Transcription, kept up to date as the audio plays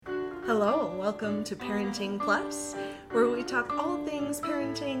Hello, welcome to Parenting Plus, where we talk all things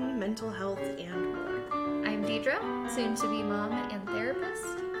parenting, mental health, and more. I'm Deidre, soon-to-be mom and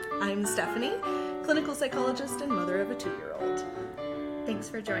therapist. I'm Stephanie, clinical psychologist and mother of a 2-year-old. Thanks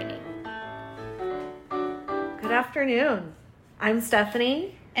for joining. Good afternoon. I'm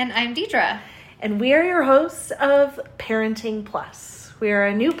Stephanie. And I'm Deidre. And we are your hosts of Parenting Plus. We are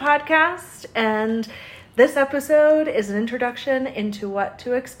a new podcast, and this episode is an introduction into what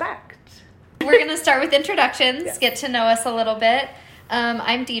to expect. We're going to start with introductions, Yes. Get to know us a little bit.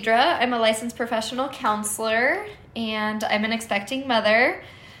 I'm Deidre. I'm a licensed professional counselor, and I'm an expecting mother.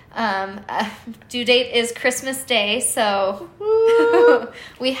 Due date is Christmas Day, so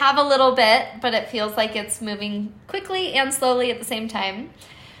we have a little bit, but it feels like it's moving quickly and slowly at the same time.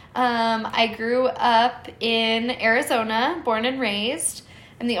 I grew up in Arizona, born and raised.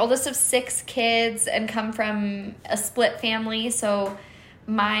 I'm the oldest of 6 kids and come from a split family, so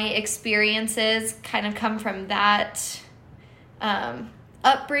my experiences kind of come from that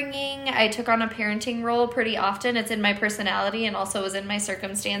upbringing. I took on a parenting role pretty often. It's in my personality and also was in my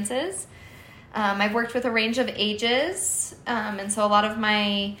circumstances. I've worked with a range of ages, and so a lot of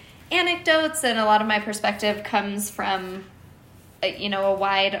my anecdotes and a lot of my perspective comes from a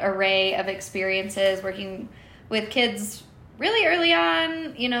wide array of experiences working with kids really early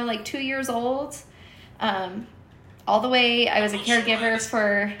on, like 2 years old, all the way. I was a caregiver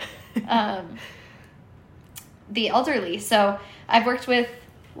for the elderly. So I've worked with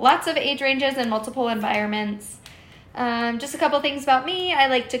lots of age ranges and multiple environments. Just a couple things about me. I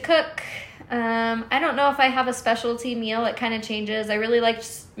like to cook. I don't know if I have a specialty meal. It kind of changes. I really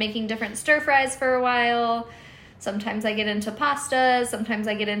liked making different stir fries for a while. Sometimes I get into pasta. Sometimes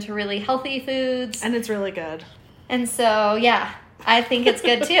I get into really healthy foods. And it's really good. And so, yeah, I think it's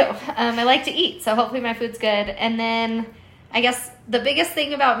good too. I like to eat, so hopefully my food's good. And then I guess the biggest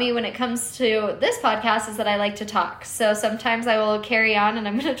thing about me when it comes to this podcast is that I like to talk. So sometimes I will carry on, and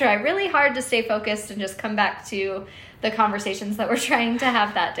I'm going to try really hard to stay focused and just come back to the conversations that we're trying to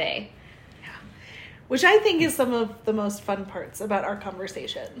have that day. Which I think is some of the most fun parts about our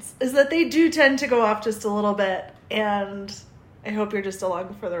conversations, is that they do tend to go off just a little bit, and I hope you're just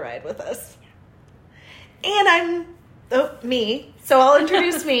along for the ride with us. And I'm me, so I'll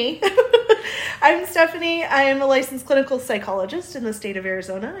introduce me. I'm Stephanie. I am a licensed clinical psychologist in the state of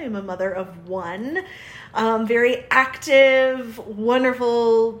Arizona. I am a mother of 1, very active,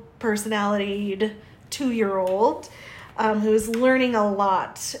 wonderful personality 2-year-old. Who is learning a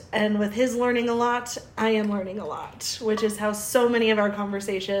lot. And with his learning a lot, I am learning a lot, which is how so many of our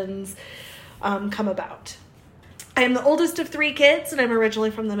conversations come about. I am the oldest of 3 kids, and I'm originally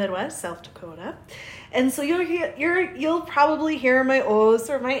from the Midwest, South Dakota. And so you'll probably hear my O's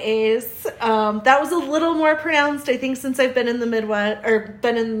or my A's. That was a little more pronounced, I think, since I've been in the Midwest, or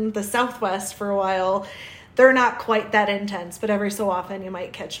been in the Southwest for a while. They're not quite that intense, but every so often you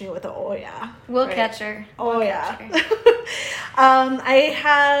might catch me with a "oh yeah." We'll catch her. Oh yeah. I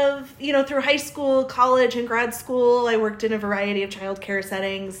have, through high school, college, and grad school, I worked in a variety of childcare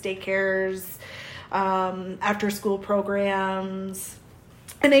settings, daycares, after-school programs,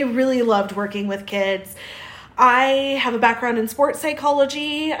 and I really loved working with kids. I have a background in sports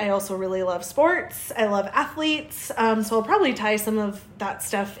psychology. I also really love sports. I love athletes. So I'll probably tie some of that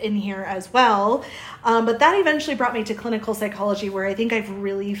stuff in here as well. But that eventually brought me to clinical psychology, where I think I've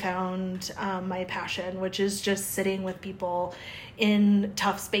really found my passion, which is just sitting with people in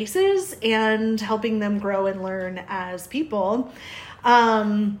tough spaces and helping them grow and learn as people.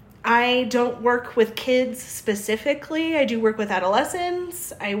 I don't work with kids specifically. I do work with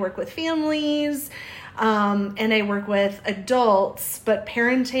adolescents. I work with families. And I work with adults, but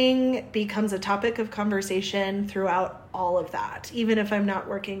parenting becomes a topic of conversation throughout all of that, even if I'm not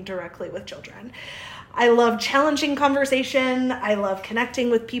working directly with children. I love challenging conversation. I love connecting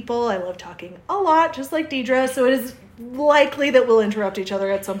with people. I love talking a lot, just like Deidre, so it is likely that we'll interrupt each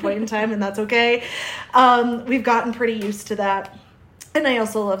other at some point in time, and that's okay. We've gotten pretty used to that. And I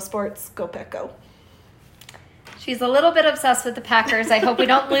also love sports. Go Pack Go. She's a little bit obsessed with the Packers. I hope we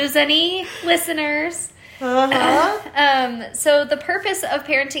don't lose any listeners. Uh-huh. So the purpose of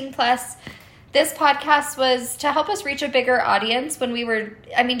Parenting Plus, this podcast, was to help us reach a bigger audience when we were,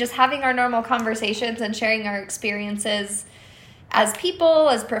 just having our normal conversations and sharing our experiences as people,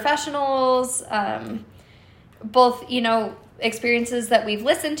 as professionals, both, experiences that we've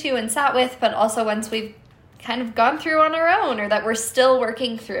listened to and sat with, but also ones we've kind of gone through on our own or that we're still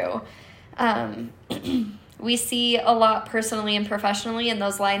working through. We see a lot personally and professionally, and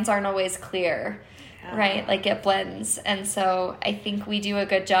those lines aren't always clear, right? Like it blends. And so I think we do a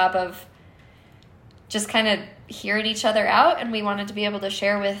good job of just kind of hearing each other out, and we wanted to be able to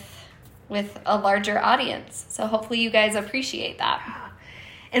share with with a larger audience. So hopefully you guys appreciate that.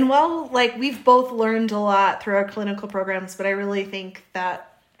 And while, like, we've both learned a lot through our clinical programs, but I really think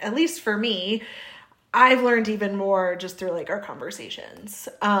that, at least for me, I've learned even more just through, like, our conversations.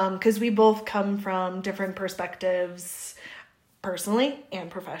 Because we both come from different perspectives, personally and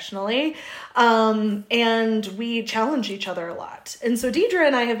professionally. And we challenge each other a lot. And so Deidre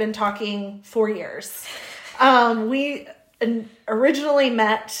and I have been talking for years. We originally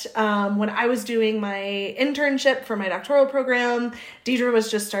met when I was doing my internship for my doctoral program. Deidre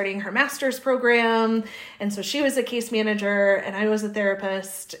was just starting her master's program. And so she was a case manager and I was a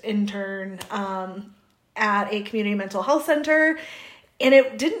therapist intern at a community mental health center. And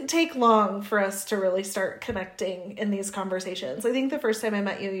it didn't take long for us to really start connecting in these conversations. I think the first time I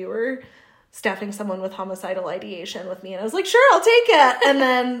met you, you were staffing someone with homicidal ideation with me. And I was like, sure, I'll take it. And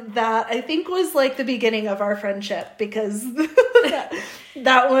then that, I think, was like the beginning of our friendship because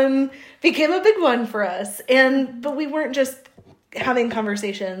that one became a big one for us. But we weren't just having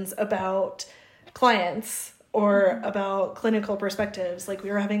conversations about clients or about clinical perspectives. Like, we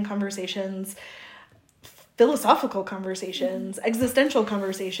were having conversations, philosophical conversations, existential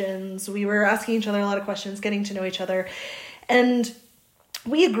conversations. We were asking each other a lot of questions, getting to know each other. And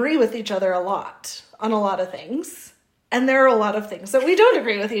we agree with each other a lot on a lot of things. And there are a lot of things that we don't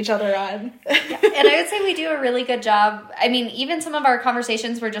agree with each other on. Yeah. And I would say we do a really good job. I mean, even some of our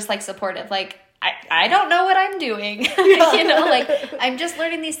conversations were just like supportive. Like, I don't know what I'm doing. Yeah. You know, like, I'm just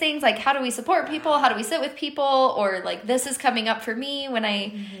learning these things. Like, how do we support people? How do we sit with people? Or like, this is coming up for me when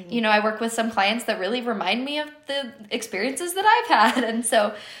I, you know, I work with some clients that really remind me of the experiences that I've had. And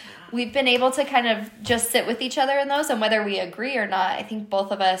so we've been able to kind of just sit with each other in those, and whether we agree or not, I think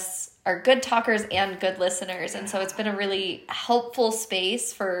both of us are good talkers and good listeners. And so it's been a really helpful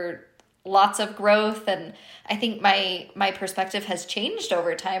space for lots of growth. And I think my perspective has changed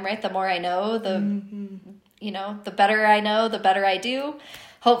over time, right? The more I know, you know, the better I know, the better I do,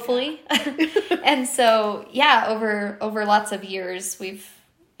 hopefully. And so, yeah, over lots of years, we've,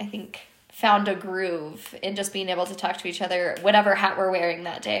 I think, found a groove in just being able to talk to each other, whatever hat we're wearing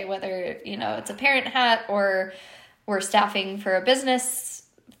that day, whether, you know, it's a parent hat or we're staffing for a business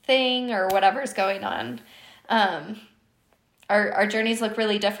thing or whatever's going on. Our journeys look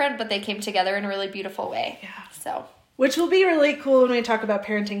really different, but they came together in a really beautiful way. Yeah. So, which will be really cool when we talk about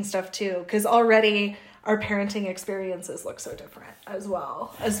parenting stuff too, because already our parenting experiences look so different as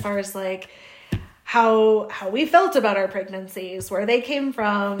well, as far as like how we felt about our pregnancies, where they came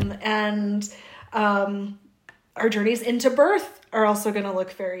from, and our journeys into birth are also going to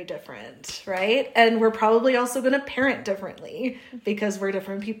look very different, right? And we're probably also going to parent differently because we're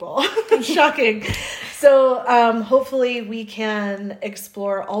different people. Shocking. So hopefully we can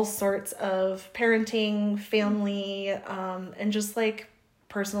explore all sorts of parenting, family, and just like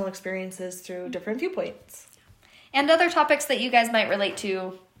personal experiences through different viewpoints. And other topics that you guys might relate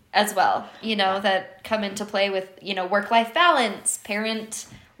to as well, you know, that come into play with, you know, work-life balance,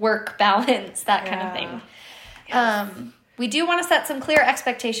 parent-work balance, that kind of thing. Yes. We do want to set some clear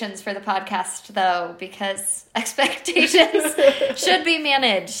expectations for the podcast, though, because expectations should be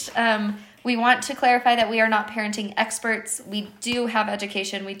managed. We want to clarify that we are not parenting experts. We do have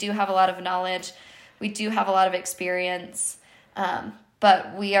education. We do have a lot of knowledge. We do have a lot of experience.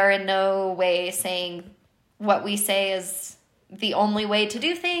 But we are in no way saying what we say is the only way to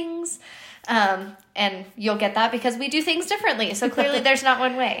do things. And you'll get that because we do things differently. So clearly there's not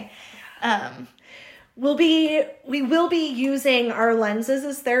one way. We will be using our lenses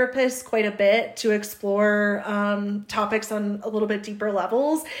as therapists quite a bit to explore topics on a little bit deeper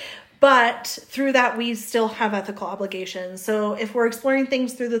levels. But through that, we still have ethical obligations. So if we're exploring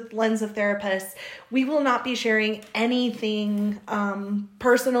things through the lens of therapists, we will not be sharing anything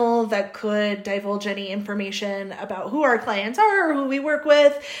personal that could divulge any information about who our clients are or who we work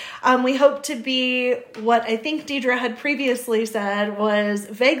with. We hope to be what I think Deidre had previously said was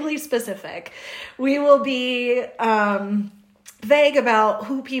vaguely specific. We will be vague about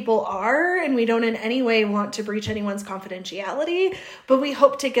who people are, and we don't in any way want to breach anyone's confidentiality, but we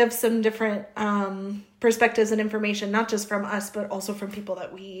hope to give some different perspectives and information, not just from us, but also from people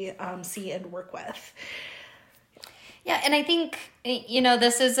that we see and work with. Yeah, and I think, you know,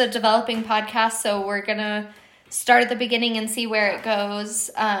 this is a developing podcast, so we're going to start at the beginning and see where it goes.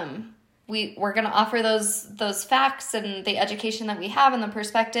 We're going to offer those facts and the education that we have and the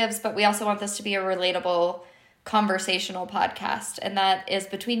perspectives, but we also want this to be a relatable conversational podcast, and that is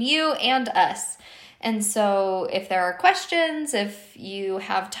between you and us. And so if there are questions, if you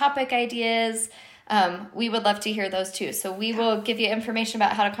have topic ideas, we would love to hear those too. So we will give you information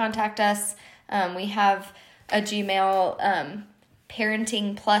about how to contact us. We have a Gmail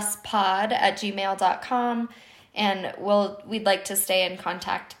parentingpluspod@gmail.com. And we'd like to stay in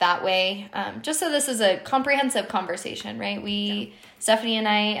contact that way, just so this is a comprehensive conversation, right? Stephanie and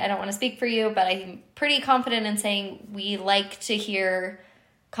I don't want to speak for you, but I'm pretty confident in saying we like to hear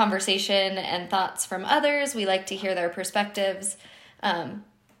conversation and thoughts from others. We like to hear their perspectives.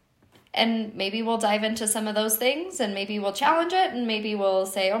 And maybe we'll dive into some of those things, and maybe we'll challenge it, and maybe we'll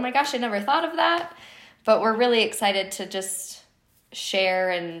say, oh my gosh, I never thought of that. But we're really excited to just share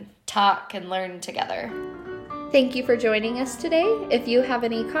and talk and learn together. Thank you for joining us today. If you have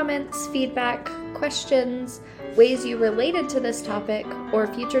any comments, feedback, questions, ways you related to this topic, or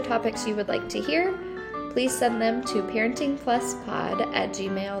future topics you would like to hear, please send them to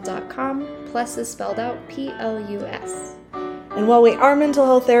parentingpluspod@gmail.com. Plus is spelled out Plus. And while we are mental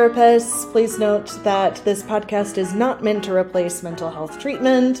health therapists, please note that this podcast is not meant to replace mental health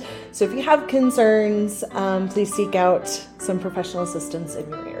treatment. So if you have concerns, please seek out some professional assistance in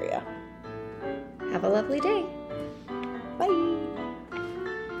your area. Have a lovely day.